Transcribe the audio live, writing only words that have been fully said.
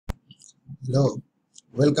Hello,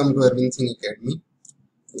 welcome to Arbind Singh Academy.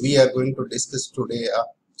 We are going to discuss today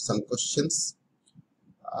some questions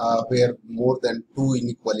where more than two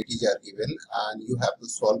inequalities are given and you have to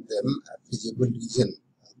solve them at feasible region.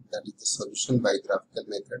 That is the solution by graphical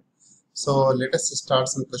method. So let us start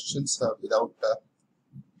some questions without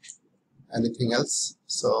anything else.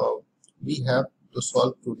 So we have to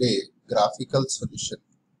solve today graphical solutions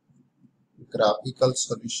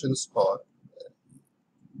for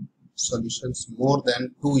solutions more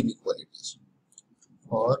than two inequalities.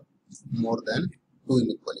 Or more than two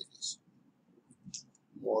inequalities.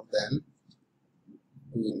 More than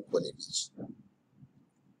two inequalities.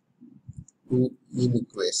 Two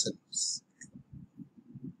inequations.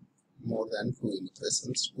 More than two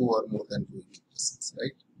inequations. Two or more than two inequations,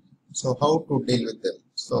 right? So how to deal with them?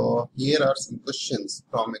 So here are some questions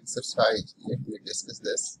from exercise. Let me discuss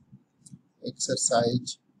this.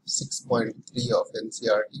 Exercise 6.3 of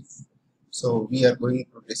NCERT. So we are going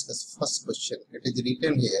to discuss first question. It is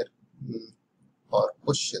written here for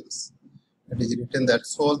questions. It is written that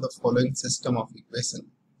solve the following system of equation.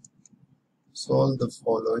 Solve the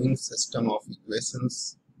following system of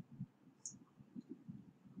equations.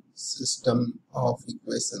 System of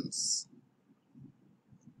equations.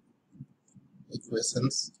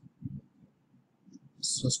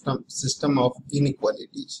 System of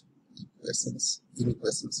inequalities.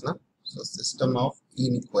 Inequations, na? So system of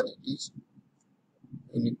inequalities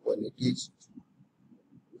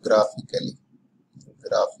graphically,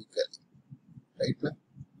 right now.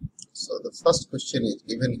 So the first question is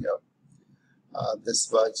given here. This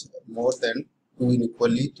was more than two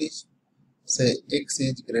inequalities. Say x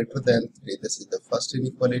is greater than 3. This is the first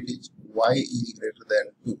inequality. Y is greater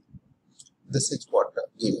than 2. This is what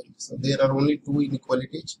given. So there are only two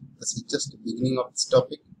inequalities. This is just the beginning of this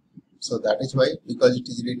topic. So that is why, because it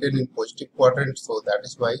is written in positive quadrant, so that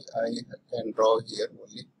is why I can draw here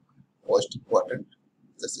only positive quadrant.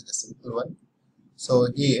 This is a simple one. So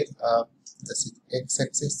here this is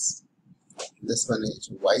x-axis, this one is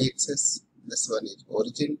y-axis, this one is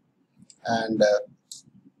origin, and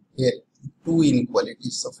here two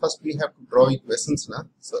inequalities. So first we have to draw equations now.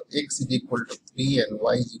 So x is equal to 3 and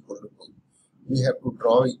y is equal to 2. We have to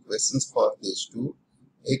draw equations for these two.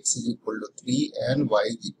 X is equal to 3 and y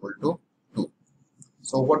is equal to 2.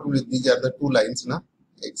 So what will these are the two lines now?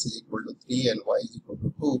 X is equal to 3 and y is equal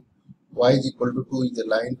to 2. Y is equal to 2 is a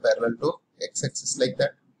line parallel to x-axis like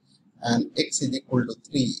that, and x is equal to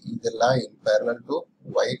 3 is a line parallel to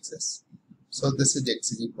y-axis. So this is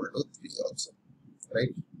x is equal to 3 also,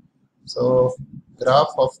 right? So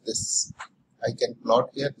graph of this I can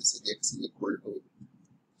plot here. This is x is equal to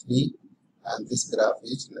 3 and this graph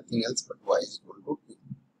is nothing else but y is equal to 2.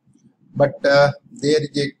 But there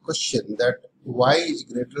is a question that y is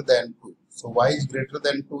greater than 2. So y is greater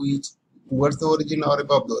than 2 is towards the origin or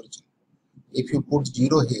above the origin. If you put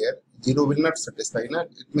 0 here, 0 will not satisfy, not?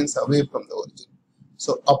 It means away from the origin.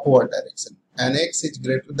 So upward direction. And x is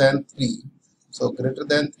greater than 3. So greater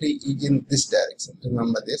than 3 is in this direction.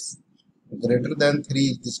 Remember this. Greater than 3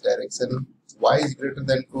 is this direction. Y is greater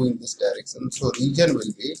than 2 in this direction. So region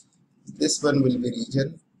will be, this one will be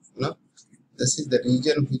region, no? This is the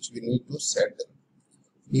region which we need to set them.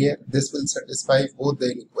 Here this will satisfy both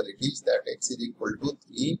the inequalities, that x is equal to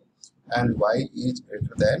 3 and y is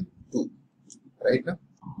greater than 2, right?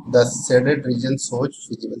 The shaded region shows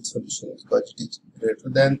feasible solution because it is greater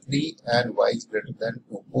than 3 and y is greater than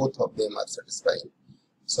 2. Both of them are satisfying.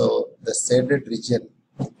 So the shaded region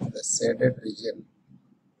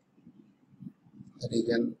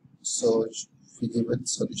shows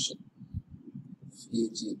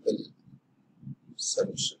feasible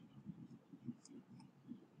solution.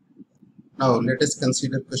 Now let us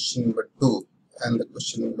consider question number 2, and the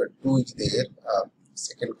question number 2 is there.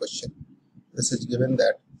 Second question. This is given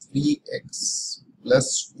that 3x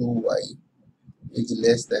plus 2y is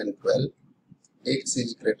less than 12, x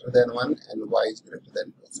is greater than 1 and y is greater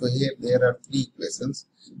than 2. So here there are three equations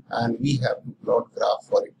and we have to plot graph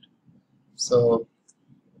for it. So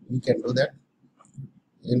we can do that,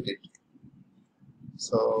 isn't it?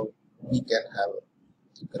 So we can have a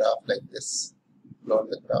graph like this. Plot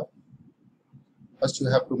the graph. First you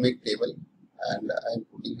have to make table, and I am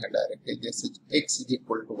putting here directly. This is x is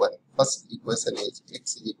equal to 1. First equation is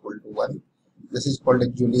x is equal to 1. This is called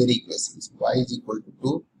auxiliary equations. Y is equal to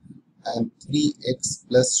 2 and 3x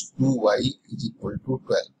plus 2y is equal to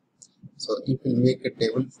 12. So if we make a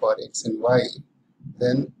table for x and y,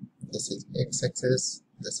 then this is x-axis,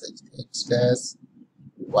 this is x dash,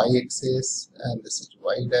 y-axis, and this is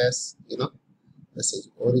y dash, this is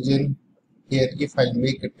origin. Here if I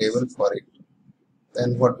make a table for it,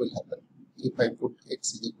 then what will happen? if I put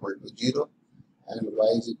x is equal to 0 and y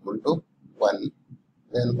is equal to 1,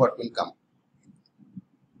 then what will come?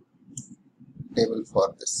 Table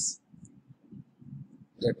for this.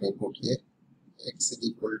 Let me put here x is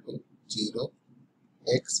equal to 0,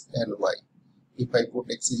 x and y. If I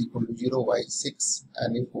put x is equal to 0, y is 6,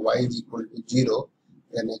 and if y is equal to 0,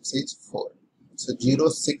 then x is 4. So 0,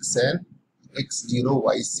 6 and x 0,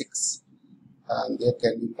 y 6. And there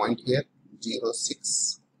can be point here 0,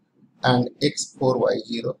 6 and x 4, y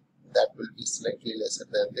 0. That will be slightly lesser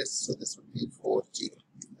than this. So this would be 4, 0.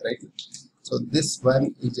 Right? So this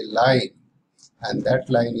one is a line, and that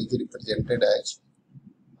line is represented as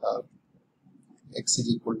x is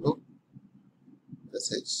equal to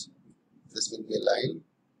this will be a line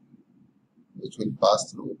which will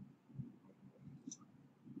pass through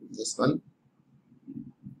this one,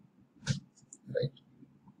 right,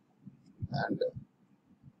 and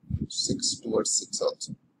 6 towards 6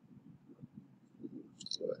 also,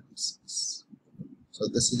 0 and 6. So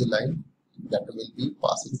this is a line that will be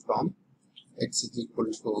passing from x is equal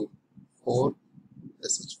to 4,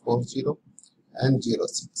 this is 4, 0 and 0,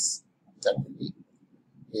 6. That will be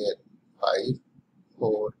here 5,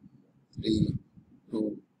 4, 3,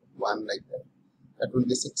 2, 1, like that. That will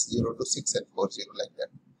be 6, 0 to 6 and 4, 0, like that.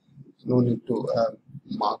 No need to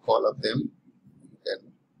mark all of them. You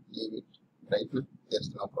can leave it right now. There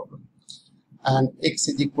is no problem. And x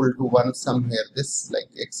is equal to 1 somewhere. This, like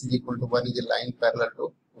x is equal to 1, is a line parallel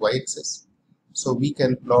to y-axis. So we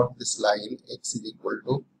can plot this line x is equal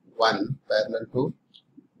to 1 parallel to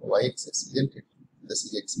y-axis, isn't it? This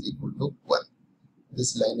is x is equal to 1.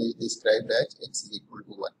 This line is described as x is equal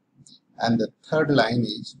to 1. And the third line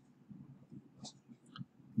is,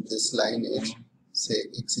 this line is, say,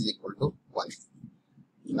 x is equal to 1.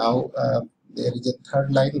 Now there is a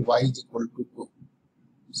third line, y is equal to 2.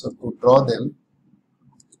 So to draw them,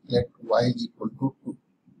 let y is equal to 2.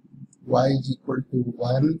 Y is equal to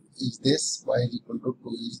 1 is this, y is equal to 2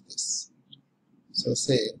 is this. So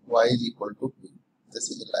say y is equal to 2. This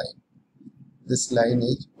is a line. This line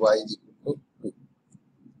is y is equal to 2.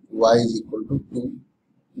 Y is equal to 2.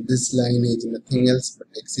 This line is nothing else but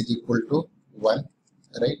x is equal to 1,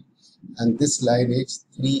 right? And this line is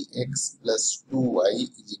 3x plus 2y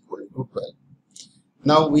is equal to 12.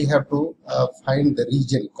 Now we have to find the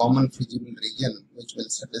region, common feasible region, which will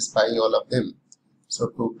satisfy all of them. So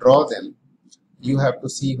to draw them, you have to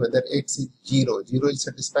see whether x is 0. 0 is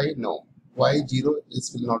satisfied? No. Y 0?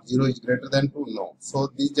 This will not. 0 is greater than 2? No. So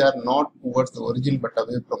these are not towards the origin but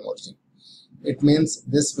away from origin. It means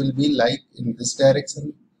this will be like in this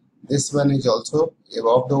direction. This one is also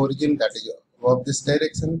above the origin, that is above this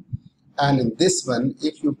direction. And in this one,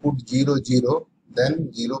 if you put 0, 0,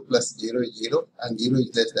 then 0 plus 0 is 0 and 0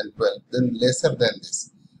 is less than 12, then lesser than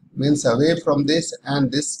this. Means away from this,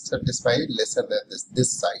 and this satisfied lesser than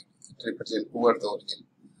this side. It represents towards the origin.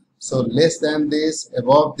 So less than this,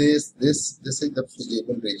 above this is the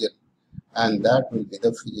feasible region. And that will be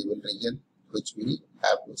the feasible region which we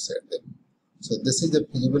have to set them. So this is the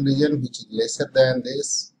feasible region which is lesser than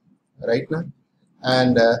this right now.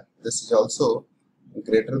 And this is also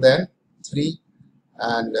greater than 3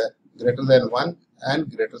 and greater than 1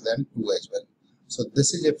 and greater than 2 as well. So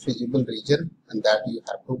this is a feasible region, and that you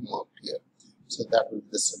have to mark here. So that will be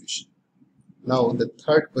the solution. Now the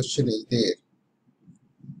third question is there,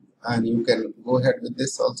 and you can go ahead with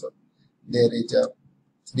this also. There is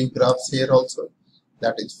 3 graphs here also.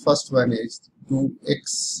 That is, first one is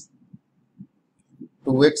 2x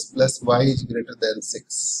plus y is greater than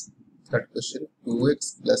 6. Third question,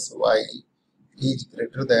 2x plus y is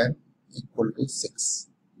greater than equal to 6.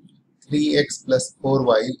 3x plus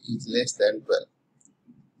 4y is less than 12.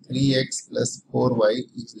 3x plus 4y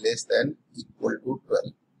is less than equal to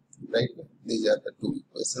 12. Right? These are the two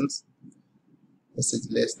equations. This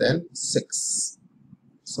is less than 6.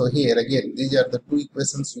 So here again, these are the two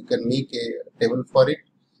equations. You can make a table for it,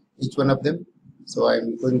 each one of them. So I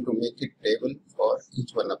am going to make a table for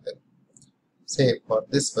each one of them. Say for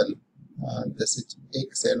this one, this is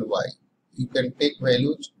x and y. You can take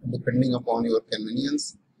values depending upon your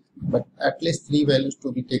convenience, but at least 3 values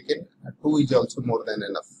to be taken. 2 is also more than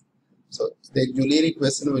enough. So the auxiliary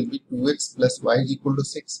equation will be 2x plus y is equal to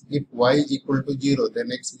 6. If y is equal to 0,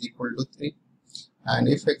 then x is equal to 3. And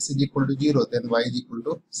if x is equal to 0, then y is equal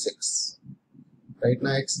to 6. Right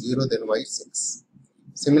now x 0, then y 6.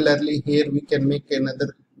 Similarly, here we can make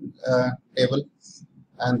another table,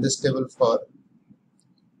 and this table for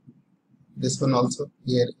this one also.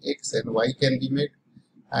 Here x and y can be made,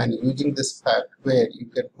 and using this fact where you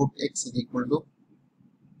can put x is equal to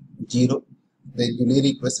 0, the auxiliary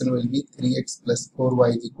equation will be 3x plus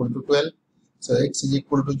 4y is equal to 12. So x is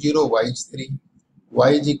equal to 0, y is 3. Y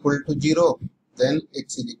is equal to 0, then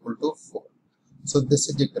x is equal to 4. So this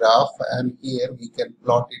is a graph, and here we can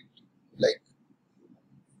plot it like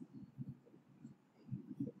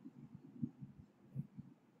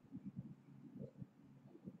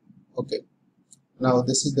okay. Now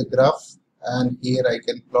this is the graph, and here I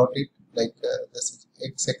can plot it like this is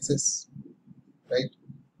x-axis, right?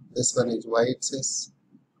 This one is y-axis.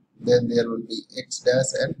 Then there will be x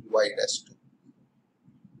dash and y dash too.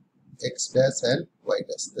 X dash and y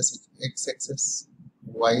dash. This is x-axis,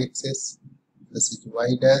 y-axis. This is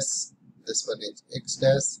y dash. This one is x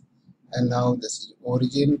dash. And now this is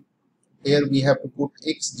origin. Here we have to put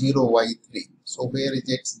x0, y3. So where is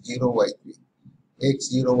x0, y3?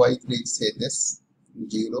 x0, y3 say this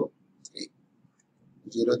 0, 3.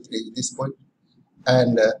 0, 3 is this point.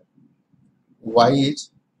 And y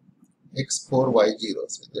is x4, y0.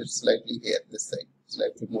 So that's slightly here, this side,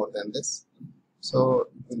 slightly more than this. So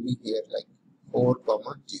it will be here like 4,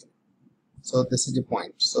 0. So this is a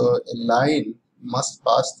point. So a line must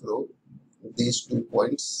pass through these 2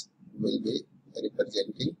 points, will be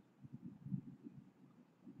representing,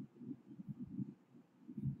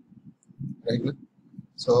 right now.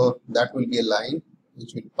 So that will be a line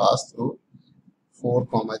which will pass through 4,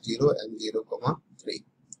 0 and 0, 3.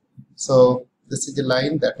 So this is a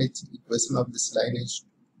line, that is equation of this line is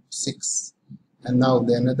 6. And now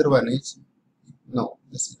the another one is, no,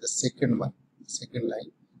 this is the second one, second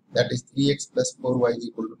line, that is 3x plus 4y is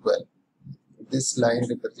equal to 12. This line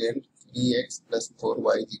represents 3x plus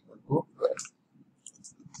 4y is equal to 12.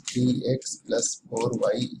 3x plus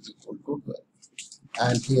 4y is equal to 12.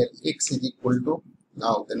 And here x is equal to,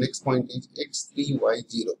 now the next point is x3,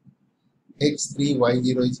 y0. x3,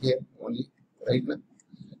 y0 is here only, right now.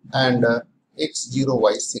 And x0,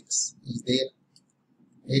 y6 is there.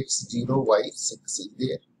 x0, y6 is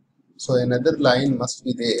there. So another line must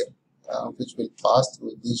be there, which will pass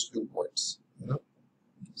through these 2 points. You know,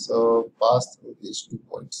 so pass through these 2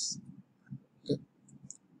 points. Okay.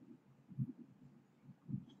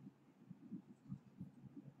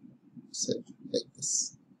 So like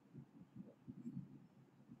this.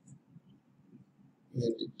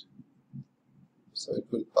 And it. So it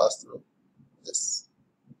will pass through this.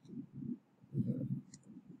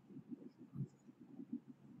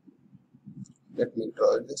 Let me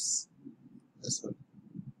draw this one.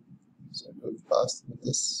 So it will pass through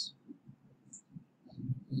this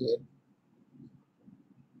here.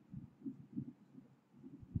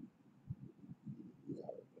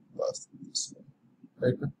 Now it will pass through this one,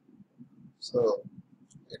 right now. So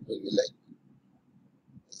it will be like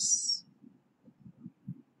this.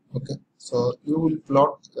 Okay. So you will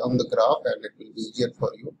plot on the graph, and it will be easier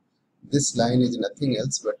for you. This line is nothing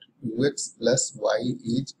else but 2x plus y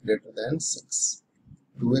is greater than 6.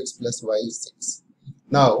 2x plus y is 6.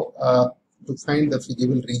 Now, to find the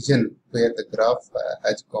feasible region where the graph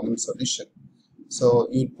has common solution, so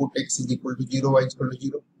you put x is equal to 0, y is equal to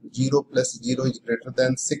 0. 0 plus 0 is greater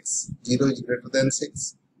than 6. 0 is greater than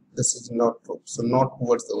 6. This is not true. So not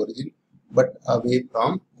towards the origin, but away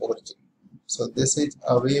from origin. So this is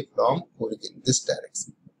away from origin, this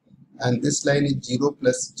direction. And this line is 0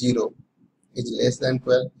 plus 0 is less than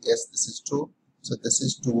 12. Yes, this is true. So this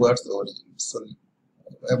is towards the origin. So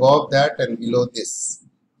above that and below this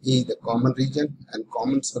is the common region, and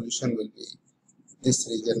common solution will be, this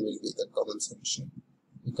region will be the common solution,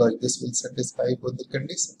 because this will satisfy both the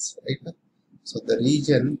conditions, right? So the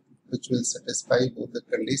region which will satisfy both the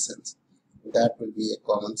conditions, that will be a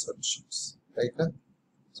common solutions, right?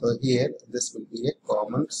 So here this will be a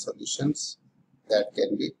common solutions that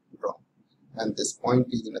can be drawn, and this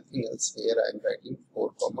point is nothing else. Here I am writing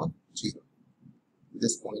 4, 0.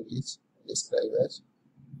 This point is described as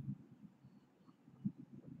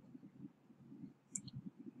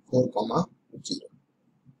 4, 0.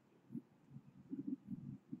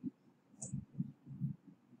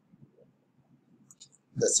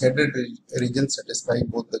 The shaded region satisfy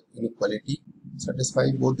both the inequalities,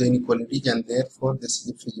 and therefore this is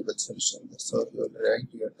a feasible solution. So you will write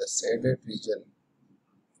here the shaded region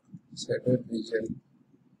satisfy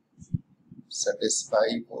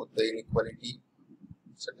both the inequalities,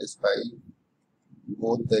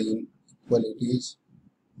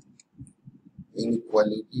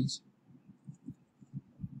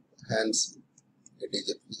 hence it is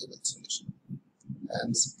a feasible solution.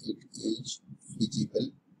 Hence it is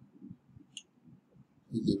feasible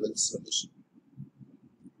solution.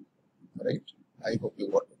 Right? I hope you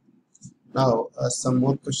got it. Now some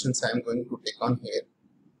more questions I am going to take on here.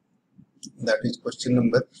 That is question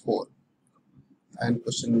number 4. And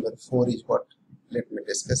question number 4 is what? Let me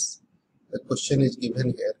discuss. The question is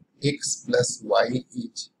given here. x plus y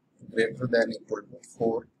is greater than equal to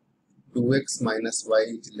 4, 2x minus y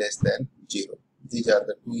is less than 0. These are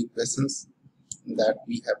the two equations that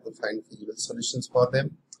we have to find feasible solutions for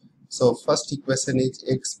them. So first equation is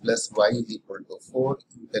x plus y is equal to 4.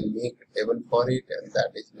 You can make a table for it, and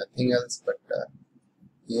that is nothing else but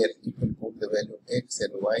here you can put the value x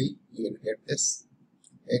and y. You will get this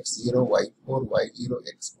x0, y4, y0,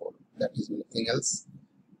 x4. That is nothing else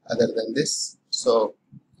other than this. So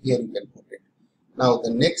here you can put it. Now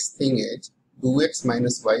the next thing is 2x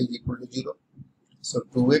minus y is equal to 0. So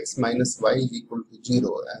 2x minus y is equal to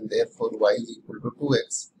 0, and therefore y is equal to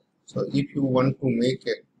 2x. So if you want to make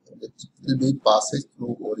it, it will be passage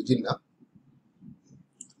through origin now.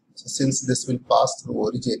 So since this will pass through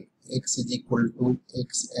origin, x is equal to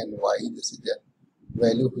x and y. This is the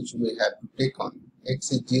value which we have to take on.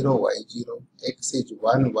 X is 0, y is 0, x is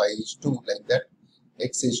 1, y is 2, like that.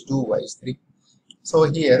 X is 2, y is 3. So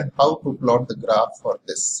here, how to plot the graph for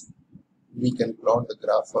this? We can plot the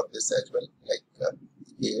graph for this as well, like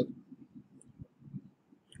here.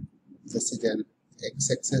 This is an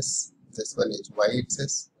x-axis, this one is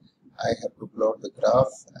y-axis. I have to plot the graph,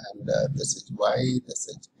 and this is y, this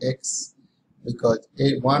is x, because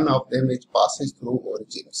one of them is passes through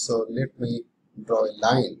origin. So let me draw a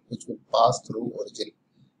line which will pass through origin.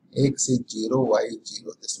 X is 0, y is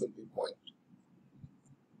 0. This will be point.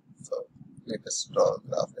 So let us draw a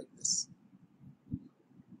graph like this.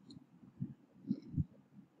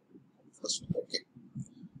 First, okay.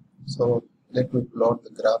 So let me plot the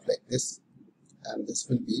graph like this, and this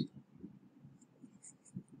will be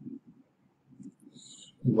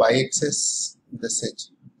y-axis. This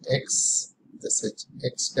is x, this is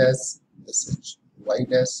x dash, this is y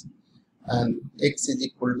dash, and x is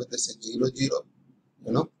equal to this is 0, 0,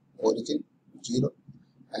 you know, origin 0,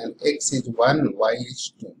 and x is 1, y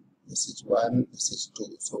is 2. This is 1, this is 2,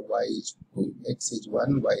 so y is 2. X is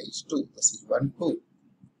 1, y is 2. This is 1, 2,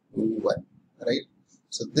 2, 1, right?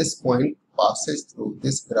 So this point passes through,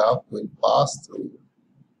 this graph will pass through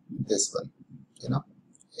this one, you know,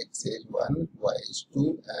 x is 1, y is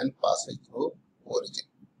 2, and passes through origin.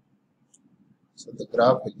 So the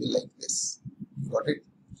graph will be like this. Got it?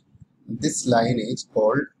 This line is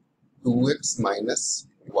called 2x minus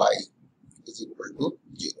y is equal to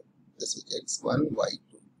 0. This is x1, y2.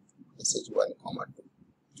 This is 1, 2.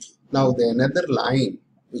 Now the another line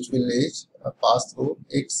which will is pass through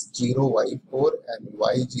x0, y4 and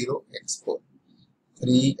y0, x4.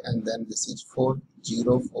 3, and then this is 4.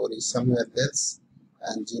 0, 4 is somewhere else,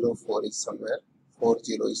 and 0, 4 is somewhere. 4,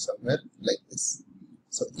 0 is somewhere like this.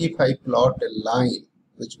 So if I plot a line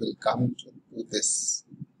which will come to this,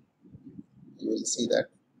 you will see that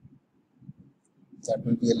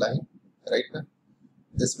will be a line, right? Now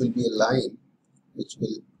this will be a line which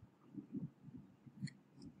will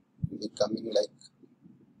be coming like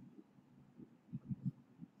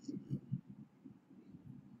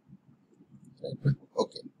right now.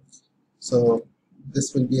 Okay, so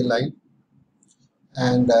this will be a line,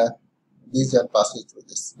 and these are passing through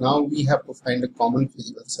this. Now we have to find a common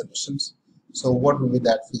feasible solutions. So what will be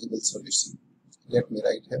that feasible solution? Let me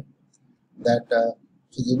write here that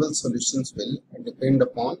feasible solutions will depend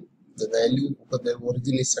upon the value of the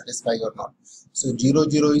origin is satisfied or not. So 0,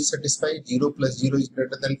 0 is satisfied, 0 plus 0 is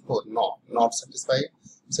greater than 4, no, not satisfied.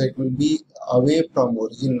 So it will be away from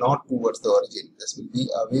origin, not towards the origin. This will be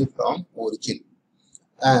away from origin.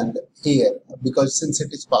 And here, because since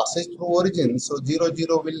it is passes through origin, so 0,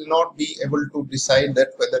 0 will not be able to decide that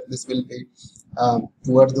whether this will be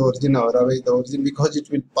towards the origin or away the origin, because it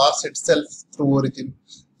will pass itself through origin.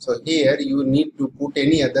 So here you need to put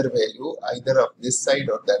any other value either of this side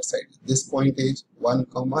or that side. This point is 1,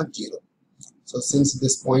 0. So since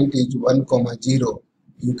this point is 1, 0,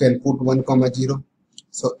 you can put 1, 0.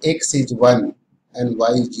 So x is 1 and y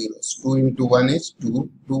is 0. So 2 into 1 is 2.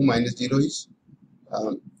 2 minus 0 is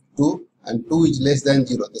 2, and 2 is less than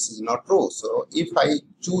 0. This is not true. So if I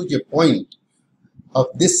choose a point of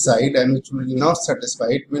this side and which will not satisfy,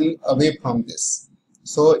 it will away from this.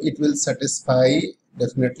 So it will satisfy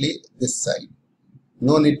definitely this side.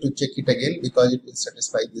 No need to check it again because it will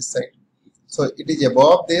satisfy this side. So it is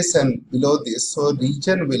above this and below this. So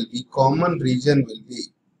region will be, common region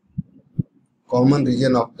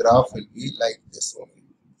of graph will be like this only,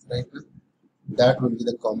 right? That will be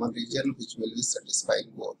the common region which will be satisfying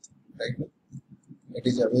both, right? It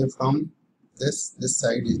is away from this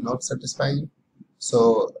side is not satisfying.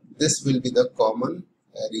 So this will be the common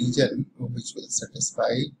region which will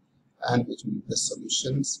satisfy and which will be the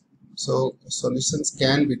solutions. So solutions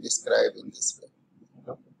can be described in this way, you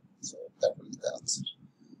know? So that will be the answer.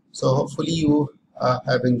 So hopefully you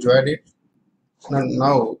have enjoyed it.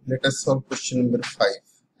 Now let us solve question number 5.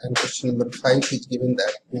 And question number 5 is given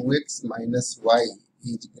that 2x minus y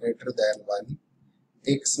is greater than 1,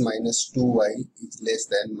 x minus 2y is less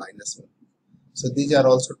than minus 1. So these are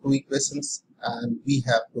also two equations and we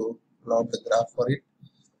have to plot the graph for it.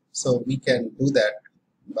 So we can do that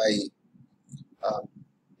by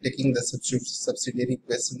taking the subsidiary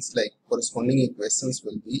equations, like corresponding equations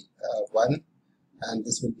will be 1 and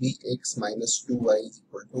this will be x minus 2y is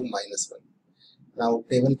equal to minus 1. Now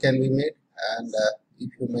table can be made, and if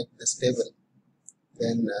you make this table,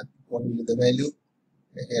 then what will be the value?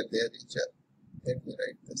 Here there is let me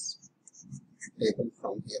write this table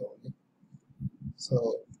from here only.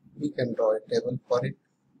 So we can draw a table for it,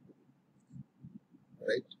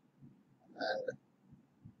 right? And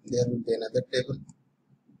there will be another table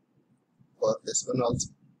for this one also,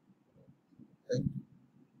 right?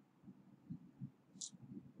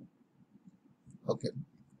 Okay,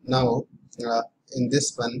 now in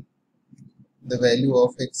this one the value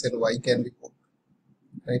of x and y can be put,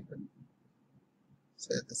 right?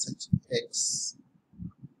 So this is x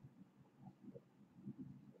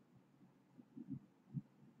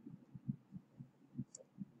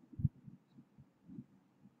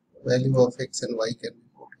value of x and y can be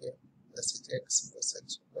put here. This is x, this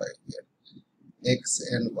is y here, x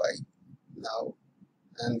and y now,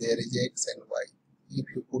 and there is x and y. If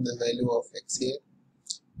you put the value of x here,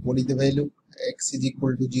 what is the value? X is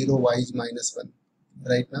equal to 0, y is minus 1,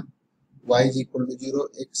 right? Now y is equal to 0,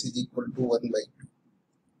 x is equal to 1 by 2,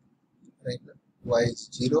 right? Now y is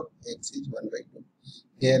 0, x is 1 by 2.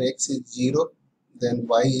 Here x is 0, then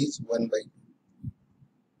y is 1 by 2,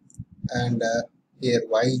 and here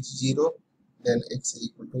y is 0, then x is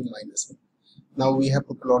equal to minus 1. Now we have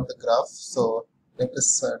to plot the graph, so let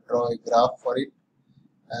us draw a graph for it,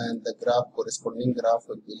 and the corresponding graph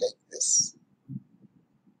will be like this.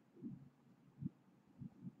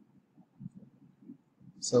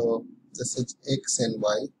 So this is x and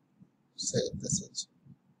y, say this is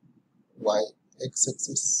y,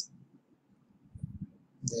 x-axis,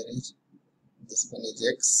 there is, this one is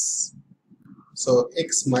x, so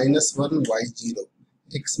x minus 1, y 0,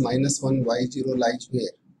 x minus 1, y 0 lies where?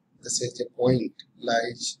 This is a point,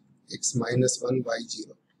 lies x minus 1, y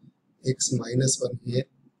 0, x minus 1 here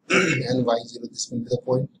and y 0, this will be the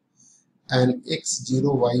point, and x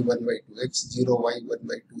 0, y 1 by 2, x 0, y 1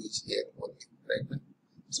 by 2 is here only, right now.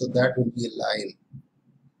 So that will be a line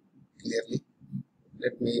clearly.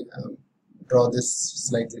 Let me draw this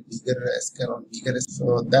slightly bigger scale.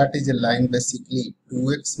 So that is a line, basically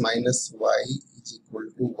 2x minus y is equal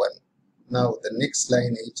to 1. Now the next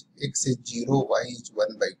line is x is 0, y is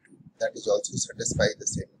 1 by 2. That is also satisfy the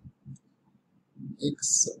same.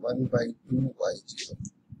 X 1 by 2, y 0.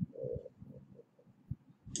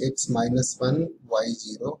 X minus 1, y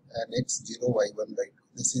 0, and x 0, y 1 by 2.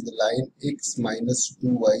 This is the line x minus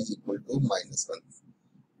 2y is equal to minus 1.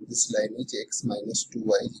 This line is x minus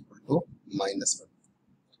 2y is equal to minus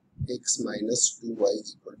 1. X minus 2y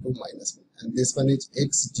is equal to minus 1. And this one is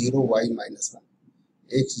x 0, y minus 1.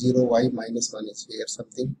 X 0, y minus 1 is here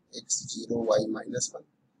something. X 0, y minus 1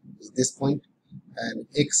 is this point. And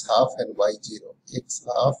x half and y 0. X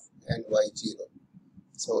half and y 0.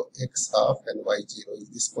 So x half and y 0 is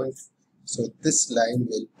this point. So this line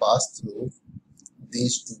will pass through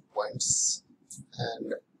these 2 points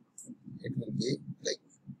and it will be like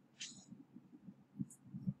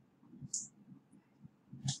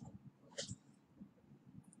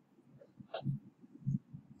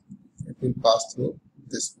it will pass through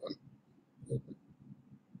this one.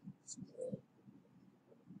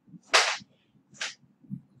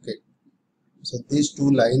 Okay, so these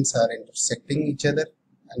two lines are intersecting each other,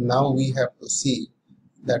 and now we have to see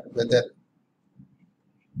that whether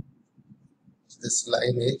this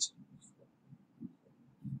line is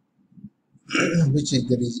which is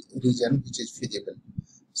the region which is feasible.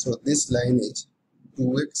 So this line is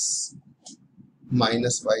 2x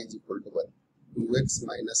minus y is equal to 1. 2x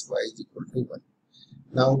minus y is equal to 1.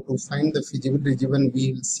 Now to find the feasible region,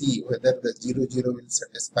 we will see whether the 0, 0 will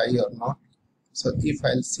satisfy or not. So if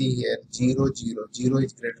I'll see here 0, 0, 0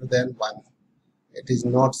 is greater than 1, it is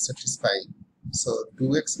not satisfying. So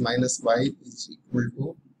 2x minus y is equal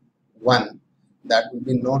to 1. That will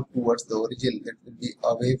be not towards the origin, that will be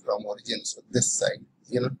away from origin, so this side,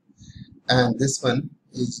 and this one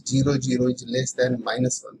is 0, 0 is less than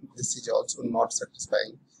minus 1. This is also not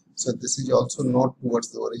satisfying, so this is also not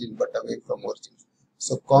towards the origin but away from origin.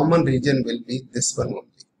 So common region will be this one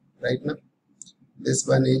only, right? Now this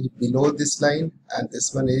one is below this line and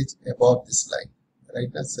this one is above this line,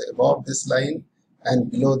 right? Now so above this line and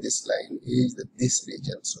below this line is this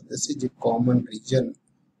region. So this is a common region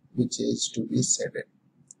which is to be shaded.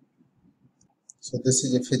 So this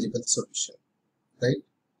is a feasible solution, right?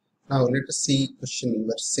 Now let us see question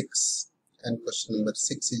number 6, and question number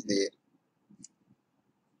 6 is there.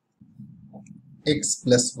 X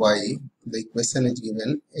plus y, the equation is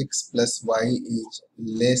given x plus y is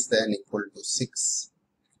less than equal to 6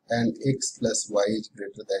 and x plus y is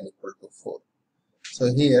greater than equal to 4.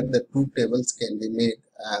 So here the two tables can be made,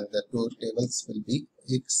 and the two tables will be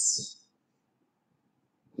x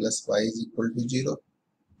plus y is equal to 0,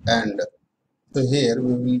 and so here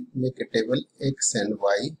we will make a table x and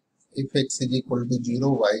y. If x is equal to 0,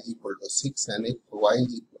 y is equal to 6, and if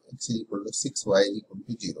x is equal to 6, y is equal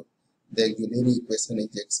to 0. The auxiliary equation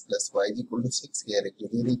is x plus y is equal to 6. Here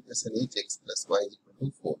auxiliary equation is x plus y is equal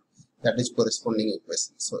to 4. That is corresponding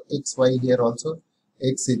equation. So x, y here also,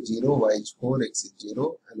 x is 0, y is 4, x is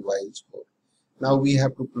 0 and y is 4. Now we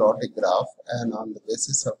have to plot a graph, and on the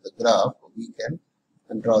basis of the graph we can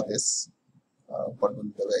draw this what will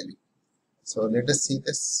be the value. So let us see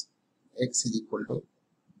this. X is equal to,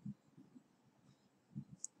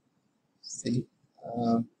 see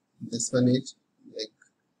this one is like,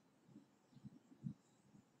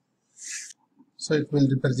 so it will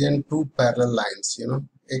represent two parallel lines,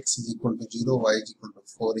 x is equal to 0, y is equal to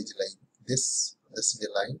 4 is like this. This is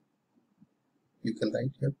a line you can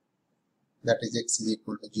write here, that is x is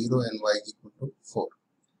equal to 0 and y is equal to 4,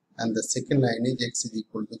 and the second line is x is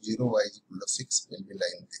equal to 0, y is equal to 6 will be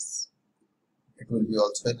like this. It will be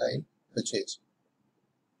also a line which is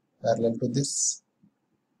parallel to this,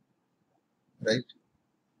 right?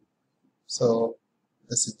 So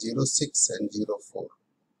this is 0, 6 and 0, 4.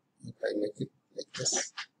 If I make it like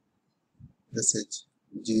this is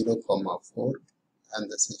 0, 4, and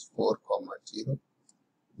this is 4, 0.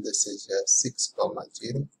 This is 6,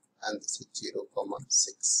 0, and this is 0,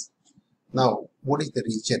 6. Now what is the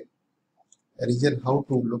region? How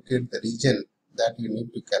to locate the region, that you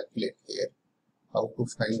need to calculate here. How to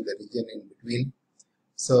find the region in between.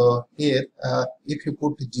 So here if you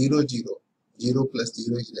put 0, 0, 0 plus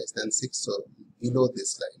 0 is less than 6, so below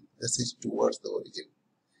this line, this is towards the origin.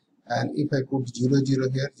 And if I put 0, 0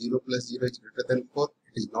 here, 0 plus 0 is greater than 4,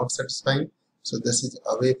 it is not satisfying, so this is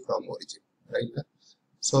away from origin, right?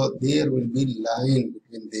 So there will be line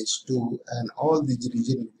between these two, and all these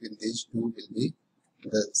region between these two will be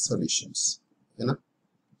the solutions,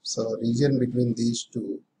 So region between these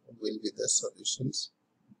two will be the solutions,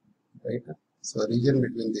 right? So region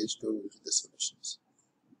between these two will be the solutions.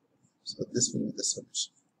 So this will be the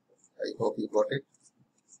solution. I hope you got it,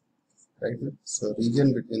 right? So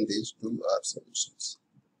region between these two are solutions.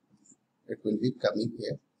 It will be coming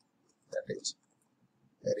here, that is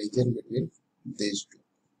a region between these two.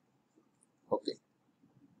 Okay.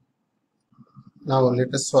 Now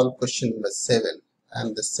let us solve question number 7,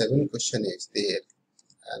 and the 7th question is there,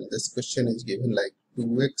 and this question is given like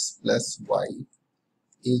 2x plus y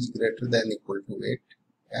is greater than equal to 8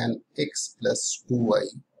 and x plus 2y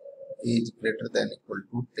is greater than equal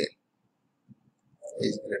to 10.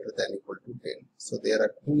 Is greater than equal to 10. So there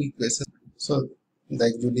are two equations. So the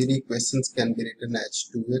auxiliary equations can be written as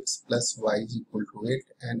 2x plus y is equal to 8,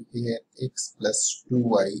 and here x plus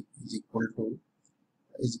 2y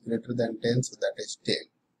is greater than 10, so that is 10.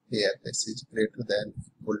 Here this is greater than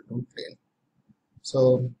equal to 10.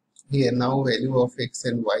 So here now value of x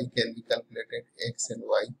and y can be calculated, x and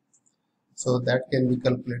y. So that can be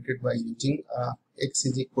calculated by using x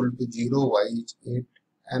is equal to 0, y is 8,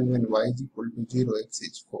 and when y is equal to 0, x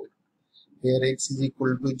is 4. Here x is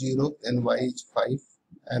equal to 0, then y is 5,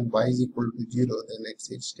 and y is equal to 0, then x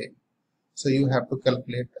is 10. So you have to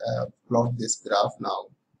calculate, plot this graph now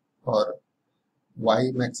for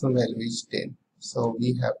y maximum value is 10. So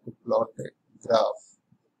we have to plot a graph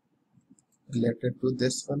related to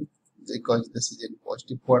this one, because this is most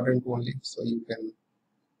important only. So you can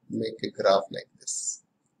make a graph like this,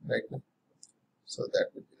 right now. So that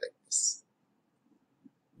will be like this.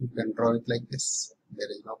 You can draw it like this, there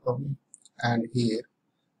is no problem. And here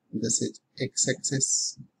this is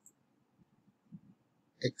x-axis,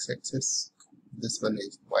 this one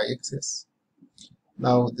is y-axis.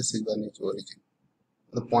 Now this is one is origin.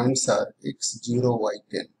 The points are x0,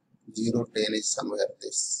 y10. 0, 10 is somewhere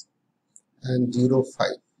this, and 0, 5,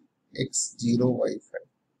 x0, y5,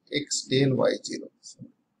 x10, y0. So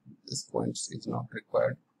this point is not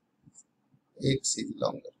required. X is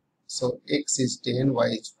longer, so x is 10, y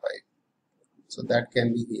is 5. So that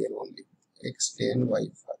can be here only. X10,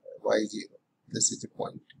 y5, y0. This is a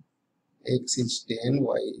point. X is 10,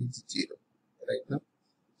 y is 0. Right now,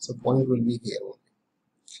 so point will be here only.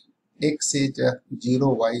 X is 0,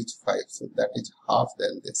 y is 5, so that is half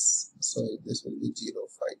than this. So this will be 0,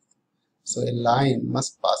 5. So a line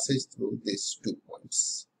must passes through these 2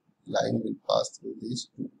 points. Line will pass through these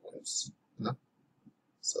 2 points. No?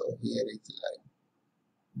 So here is the line.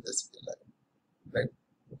 This is the line, right?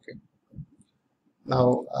 Okay.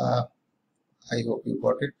 Now I hope you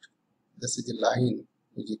got it. This is the line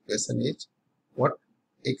which equation is what?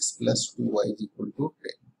 X plus 2y is equal to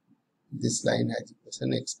 10. This line has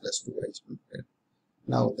equation x plus 2y is equal to 10.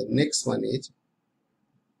 Now the next one is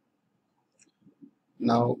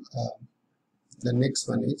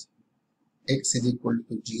x is equal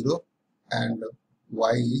to 0 and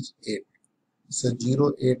y is 8. So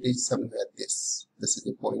 0, 8 is somewhere this. This is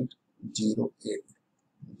the point 0, 8.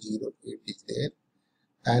 0, 8 is there.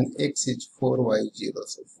 And x is 4, y is 0.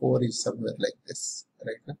 So 4 is somewhere like this.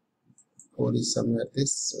 Right? 4 is somewhere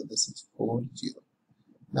this. So this is 4, 0.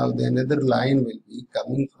 Now the another line will be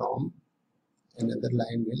coming from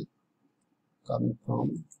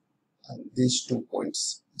these 2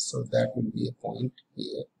 points. So that will be a point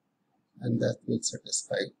here, and that will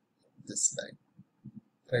satisfy this line,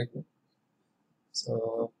 right?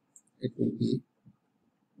 So it will be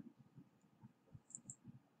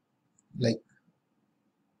like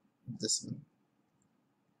this one.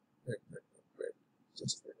 Wait.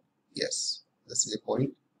 Just wait. Yes, this is a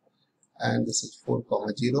point, and this is 4,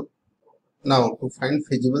 0. Now to find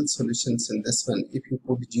feasible solutions in this one, if you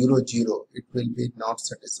put 0, 0, it will be not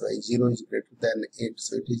satisfied. 0 is greater than 8,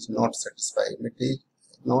 so it is not satisfied. It is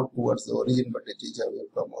not towards the origin, but it is away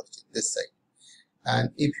from origin, this side. And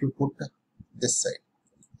if you put this side,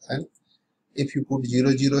 and if you put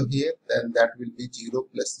 0, 0 here, then that will be 0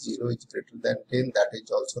 plus 0 is greater than 10. That is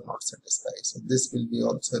also not satisfied. So this will be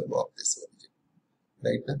also above this origin,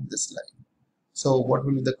 right? Now this line. So what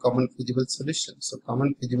will be the common feasible solution? So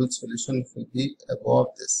common feasible solution will be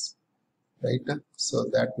above this, right? So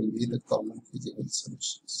that will be the common feasible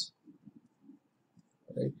solutions,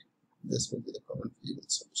 right? This will be the common feasible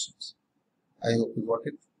solutions. I hope you got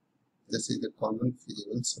it. This is the common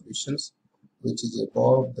feasible solutions which is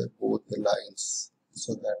above both the lines.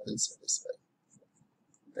 So that will satisfy,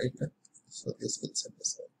 right? So this will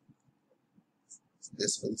satisfy.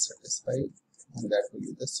 This will satisfy, and that will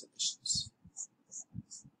be the solutions.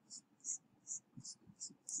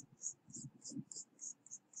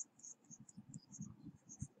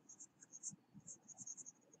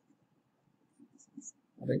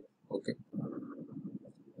 Right? Okay.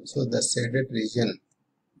 So the shaded region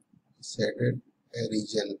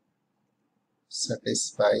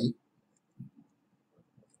satisfy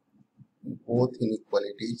both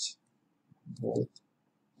inequalities,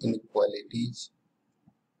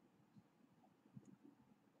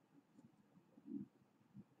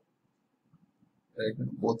 right?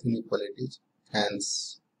 Both inequalities,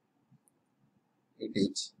 hence it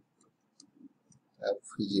is a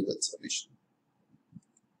feasible solution.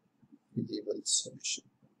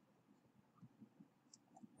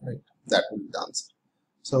 Right? That will be the answer.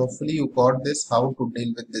 So hopefully you got this, how to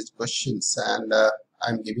deal with these questions, and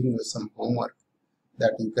I'm giving you some homework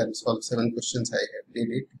that you can solve 7 questions. I have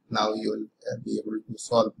did it. Now you will be able to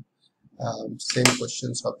solve same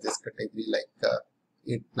questions of this category like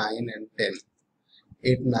 8, 9 and 10.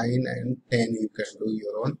 8, 9 and 10 you can do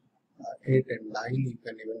your own. 8 and 9 you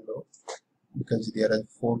can even do, because there are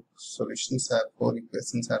 4 solutions, 4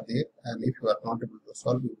 equations are there, and if you are not able to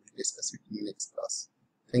solve, we will discuss it in the next class.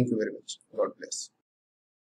 Thank you very much. God bless.